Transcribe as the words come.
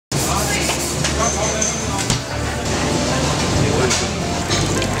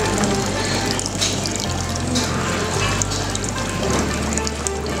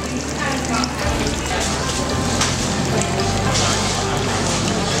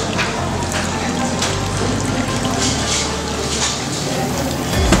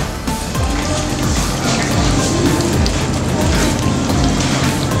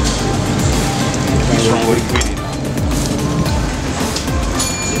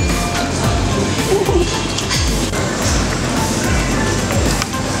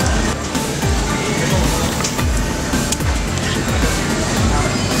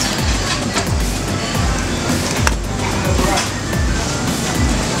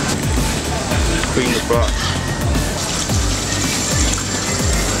clean the broth.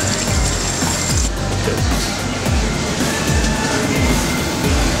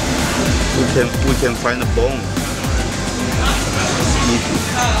 We can find the bone. Easy.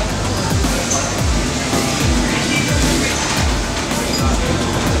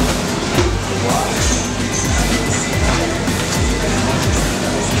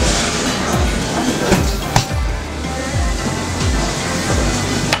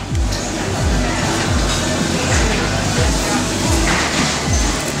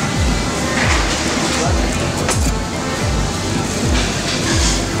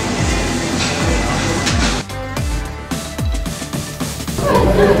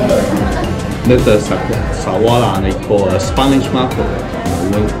 That's a sawara and they call a Spanish mackerel.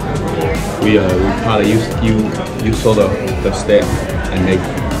 When we kind of you saw the steak and make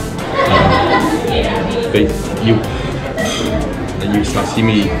you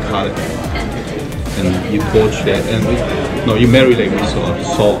sashimi cut it and you torch that and you marinate with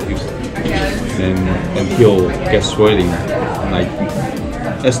salt and until it gets swirling, like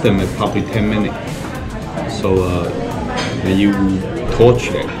estimate probably 10 minutes. So then you torch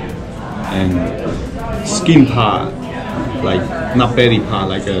that. And skin part, like not belly part,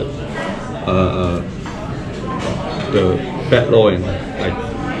 like the back loin, like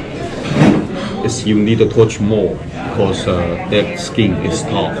you need to torch more because that skin is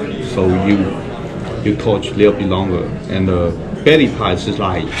tough. So you torch a little bit longer. And the belly part is just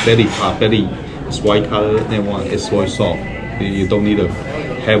like belly is white color. That one is very soft. You don't need a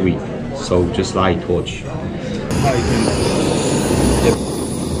heavy, so just light torch.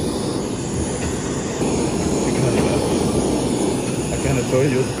 Show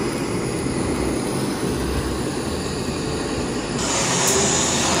you.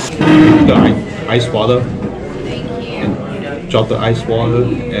 The ice water and drop the ice water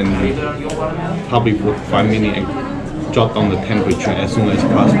and probably for 5 minutes and drop down the temperature as soon as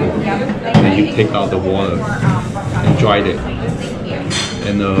possible. And then you take out the water and dry it.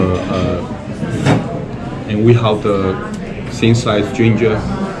 And we have the thin sliced ginger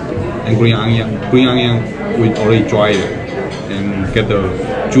and green onion. Green onion we already dried it and get the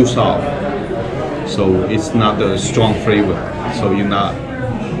juice out, so it's not a strong flavor. So you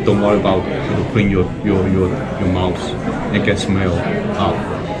don't worry about how to clean your mouth and get smell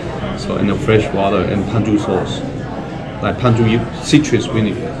out. So in the fresh water and panju sauce, like panju citrus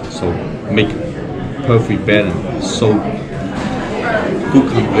vinegar, so make perfect balance. So good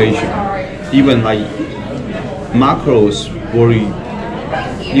combination. Even like mackerels, very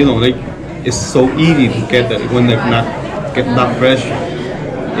like it's so easy to get that when they're not fresh,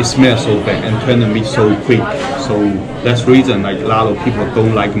 it smells so bad and turn the meat so quick. So that's the reason like a lot of people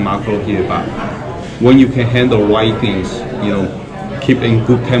don't like mackerel here. But when you can handle right things, keep in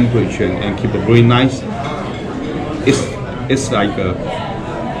good temperature and keep it very nice, it's like a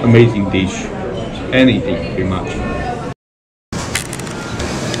amazing dish. Anything pretty much.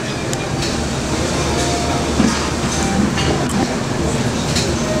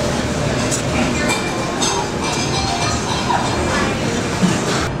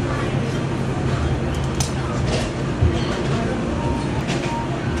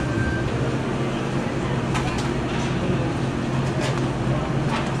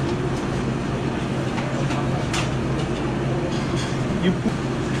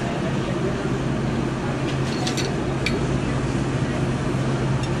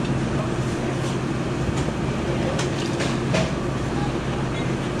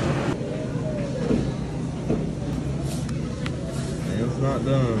 It's not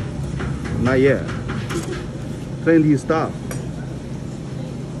done. Not yet. Plenty of stuff.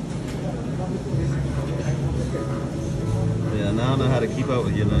 Yeah, now I know how to keep up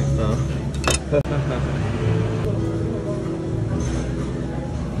with you next time.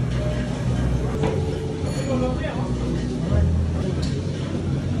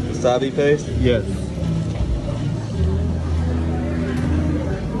 Wasabi paste? Yes.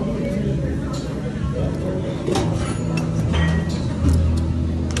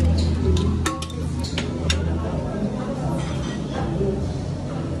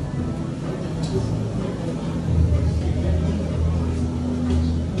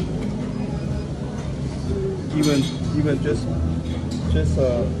 Even just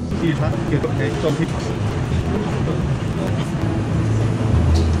okay, some people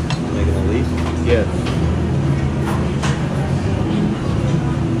making a leaf? Yes.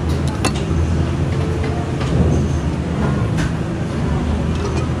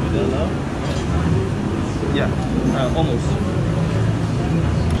 You don't know? Yeah, almost.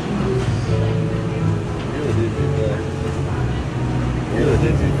 Really did that.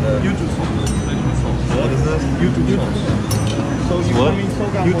 You do something. YouTube channel. So you What? come in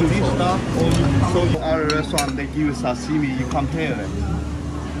Shogun for this stuff, or you come to other restaurant, they give you sashimi, you compare it.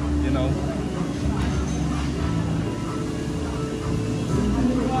 You know?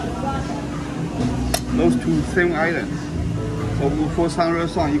 Those two same items. So for some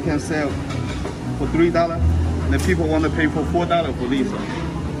restaurant, you can sell for $3. The people want to pay for $4 for this.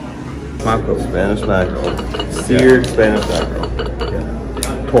 Mackerel, Spanish mackerel. Seared Spanish mackerel.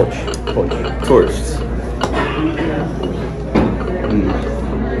 Torched.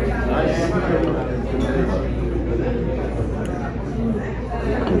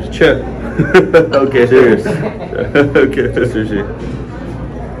 Chen. Okay, cheers. Okay, sushi.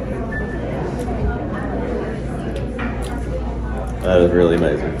 That is really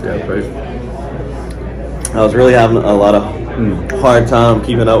amazing. Yeah, right. I was really having a lot of hard time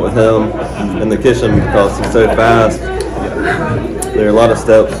keeping up with him in the kitchen because he's so fast. There are a lot of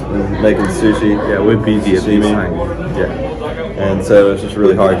steps in making sushi. Yeah, we're busy at this time. Yeah. And so it's just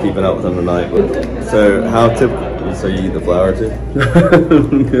really hard keeping up with him tonight. So how typical? So you eat the flour too?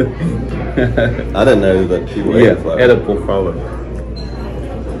 I didn't know that people ate the flour. Edible flour.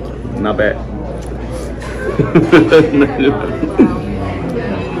 Not bad.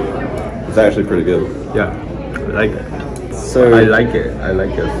 It's actually pretty good. Yeah, I like it. So I like it.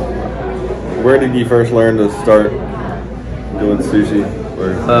 where did you first learn to start doing sushi?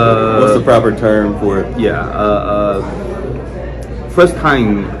 Or what's the proper term for it? Yeah, first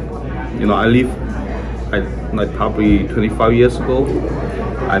time, I live like probably 25 years ago.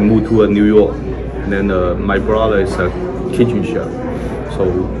 I moved to New York. And then my brother is a kitchen chef,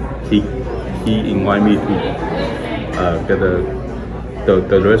 so he invited me to get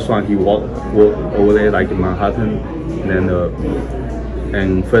the restaurant. He worked over there, like in Manhattan. And then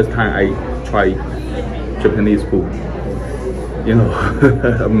and first time I tried Japanese food,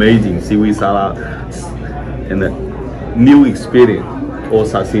 amazing seaweed salad and a new experience. Or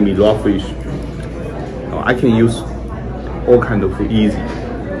sashimi, raw fish. I can use all kind of food easy.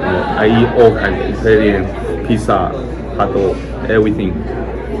 I eat all kinds of Italian, pizza, hot dog, everything.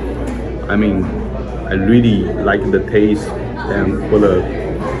 I mean, I really like the taste, and for the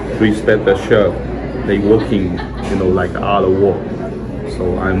respect the chef, they working, like out of work.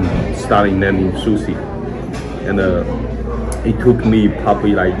 So I'm starting learning sushi, and it took me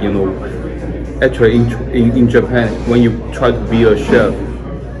probably like actually in Japan, when you try to be a chef,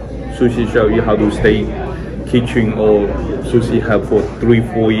 sushi chef, you have to stay kitchen or sushi hut for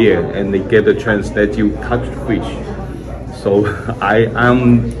 3-4 years, and they get the chance that you touch fish. So I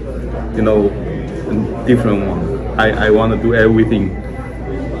am, different one. I want to do everything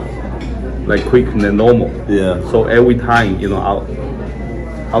like quick and normal. Yeah. So every time,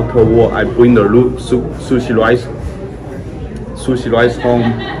 after work, I bring the sushi rice home.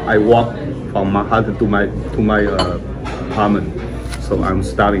 I walk from Manhattan to my apartment. So I'm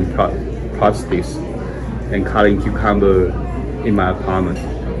starting process and cutting cucumber in my apartment.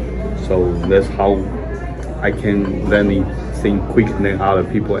 So that's how I can learn things quicker than other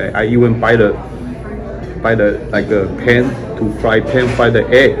people. I even buy the like a pan to fry the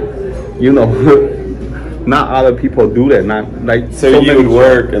egg. Not other people do that. Not like so you would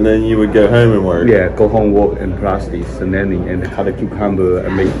work and then you would go home and work. Yeah, go home, work and process and then cut the cucumber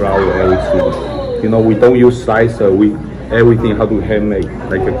and make flour, everything. We don't use slicer. We everything how to handmade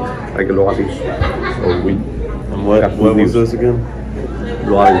like a radish. So we. And what was this again?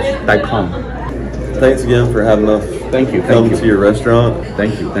 Radish.com. Thanks again for having us. Thank you. Come to your restaurant.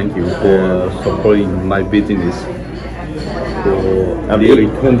 Thank you for supporting my business for nearly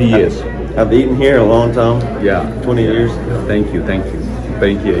 20 years. I've eaten here a long time. Yeah, 20 years. Thank you.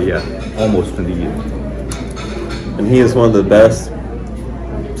 Been here, yeah, almost 20 years. And he is one of the best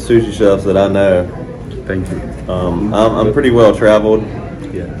sushi chefs that I know. Thank you. I'm pretty well traveled.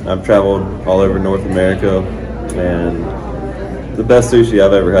 Yeah. I've traveled all over North America, and the best sushi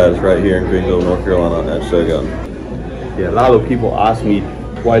I've ever had is right here in Greenville, North Carolina at Shogun. Yeah, a lot of people ask me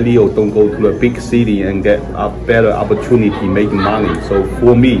why Leo don't go to a big city and get a better opportunity making money. So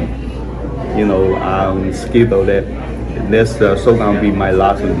for me, I'm scheduled that this Shogun be my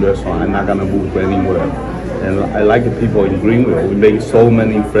last restaurant. I'm not gonna move anywhere. And I like the people in Greenville. We make so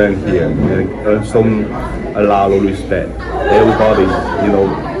many friends here, and a lot of respect. Everybody,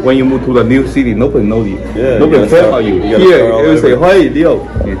 when you move to the new city, nobody knows you. Yeah, nobody cares about you. Here, they say, "Hey, Leo."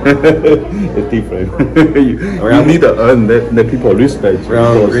 It's different. you need to earn that people respect you.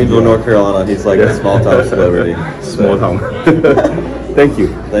 Around Greenville, North Carolina, he's like a small town celebrity. Small town. Thank you.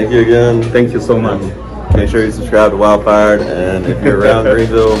 Thank you again. Thank you so much. Make sure you subscribe to Wildfired, and if you're around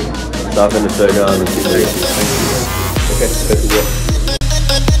Greenville, stop in the Shogun and see. Okay, let's work.